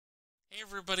Hey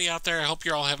everybody out there, I hope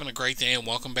you're all having a great day and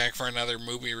welcome back for another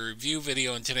movie review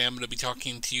video. And today I'm going to be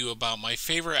talking to you about my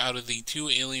favorite out of the two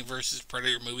Alien vs.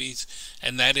 Predator movies,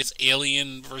 and that is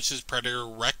Alien vs. Predator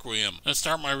Requiem. I'm going to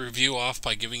start my review off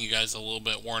by giving you guys a little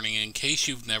bit warning in case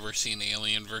you've never seen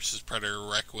Alien vs. Predator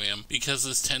Requiem, because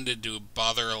this tended to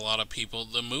bother a lot of people.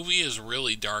 The movie is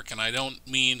really dark, and I don't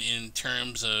mean in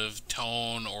terms of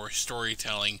tone or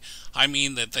storytelling. I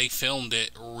mean that they filmed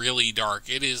it really dark.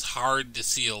 It is hard to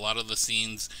see a lot of the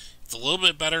scenes. It's a little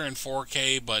bit better in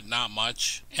 4K, but not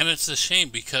much. And it's a shame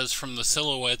because from the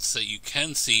silhouettes that you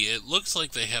can see, it looks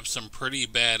like they have some pretty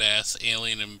badass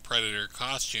Alien and Predator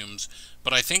costumes,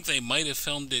 but I think they might have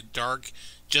filmed it dark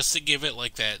just to give it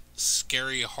like that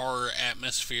scary horror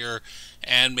atmosphere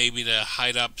and maybe to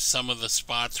hide up some of the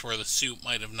spots where the suit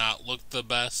might have not looked the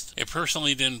best. It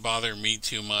personally didn't bother me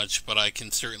too much, but I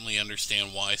can certainly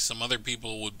understand why some other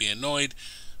people would be annoyed,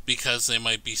 because they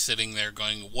might be sitting there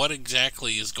going, what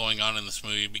exactly is going on in this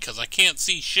movie, because I can't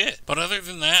see shit. But other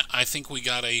than that, I think we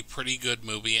got a pretty good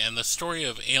movie, and the story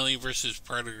of Alien vs.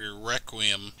 Predator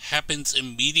Requiem happens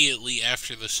immediately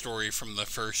after the story from the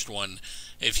first one.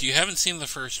 If you haven't seen the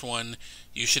first one,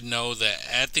 you should know that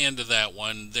at the end of that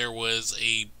one, there was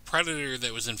a predator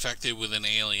that was infected with an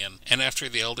alien, and after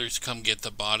the elders come get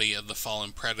the body of the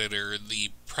fallen predator, the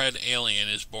pred alien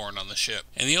is born on the ship.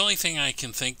 And the only thing I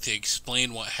can think to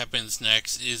explain what happens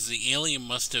next is the alien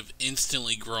must have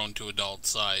instantly grown to adult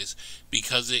size,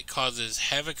 because it causes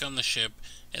havoc on the ship,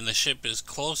 and the ship is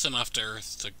close enough to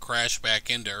Earth to crash back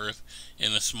into Earth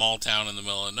in a small town in the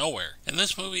middle of nowhere. And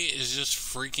this movie is just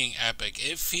freaking epic.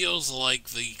 It feels like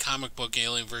the comic book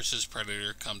Alien vs.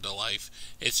 Predator come to life.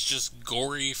 It's just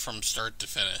gory from start to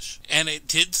finish. And it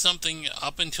did something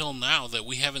up until now that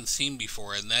we haven't seen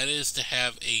before, and that is to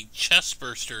have a chest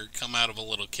burster come out of a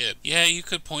little kid. Yeah, you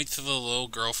could point to the little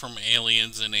girl from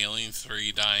Aliens and Alien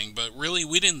 3 dying, but really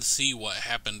we didn't see what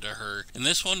happened to her. In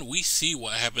this one, we see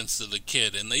what happens to the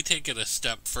kid, and they take it a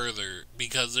step further,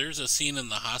 because there's a scene in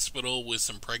the hospital with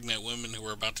some pregnant women who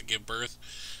are about to give birth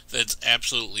that's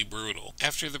absolutely brutal.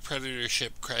 After the Predator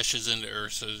ship crashes into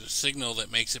Earth, there's a signal that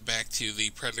makes it back to the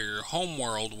Predator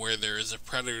homeworld, where there is a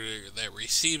Predator that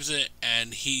receives it,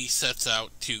 and he sets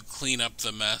out to clean up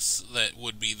the mess that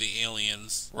would be the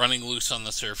aliens running loose on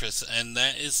the surface. And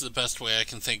that is the best way I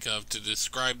can think of to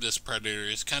describe this Predator,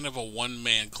 is kind of a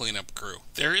one-man cleanup crew.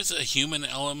 There is a human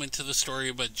element to the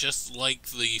story, but just like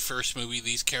the first movie,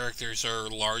 these characters are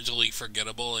largely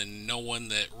forgettable and no one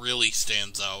that really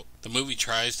stands out. The movie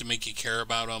tries to make you care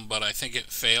about them, but I think it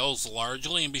fails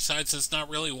largely, and besides, that's not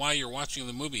really why you're watching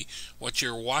the movie. What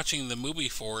you're watching the movie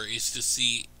for is to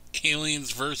see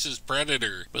Aliens versus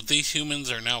Predator. But these humans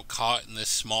are now caught in this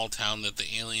small town that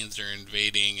the aliens are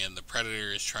invading, and the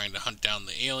Predator is trying to hunt down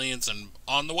the aliens, and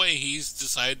on the way he's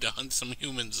decided to hunt some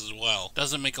humans as well.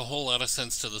 Doesn't make a whole lot of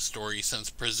sense to the story, since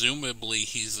presumably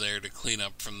he's there to clean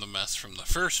up from the mess from the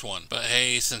first one. But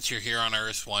hey, since you're here on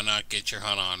Earth, why not get your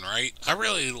hunt on, right? I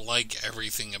really like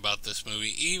everything about this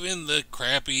movie, even the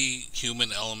crappy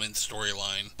human element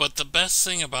storyline. But the best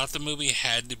thing about the movie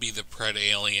had to be the Pred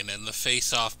alien and the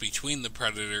face-off between the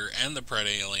Predator and the Pred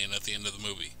alien at the end of the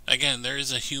movie. Again, there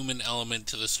is a human element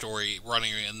to the story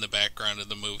running in the background of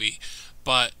the movie,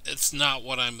 but it's not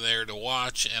what I'm there to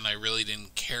watch, and I really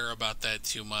didn't care about that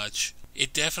too much.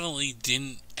 It definitely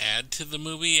didn't add to the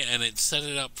movie, and it set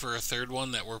it up for a third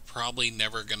one that we're probably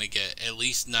never going to get, at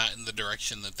least not in the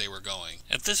direction that they were going.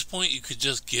 At this point, you could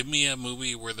just give me a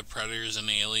movie where the Predators and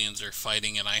aliens are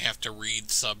fighting and I have to read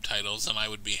subtitles, and I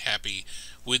would be happy,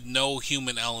 with no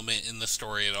human element in the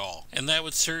story at all. And that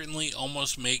would certainly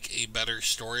almost make a better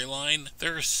storyline.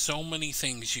 There are so many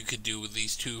things you could do with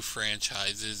these two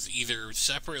franchises, either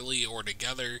separately or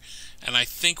together, and I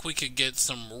think we could get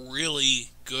some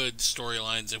really good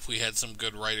storylines if we had some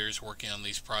good writers working on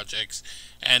these projects,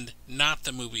 and not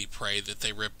the movie Prey that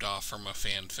they ripped off from a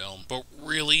fan film, but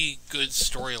really good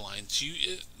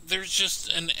storylines. There's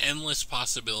just an endless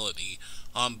possibility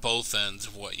on both ends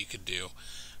of what you could do.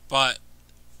 But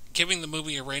giving the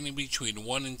movie a rating between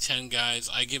 1 and 10, guys,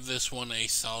 I give this one a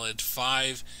solid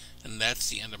 5, and that's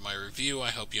the end of my review. I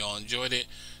hope you all enjoyed it.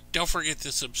 Don't forget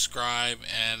to subscribe,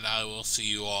 and I will see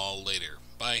you all later.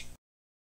 Bye.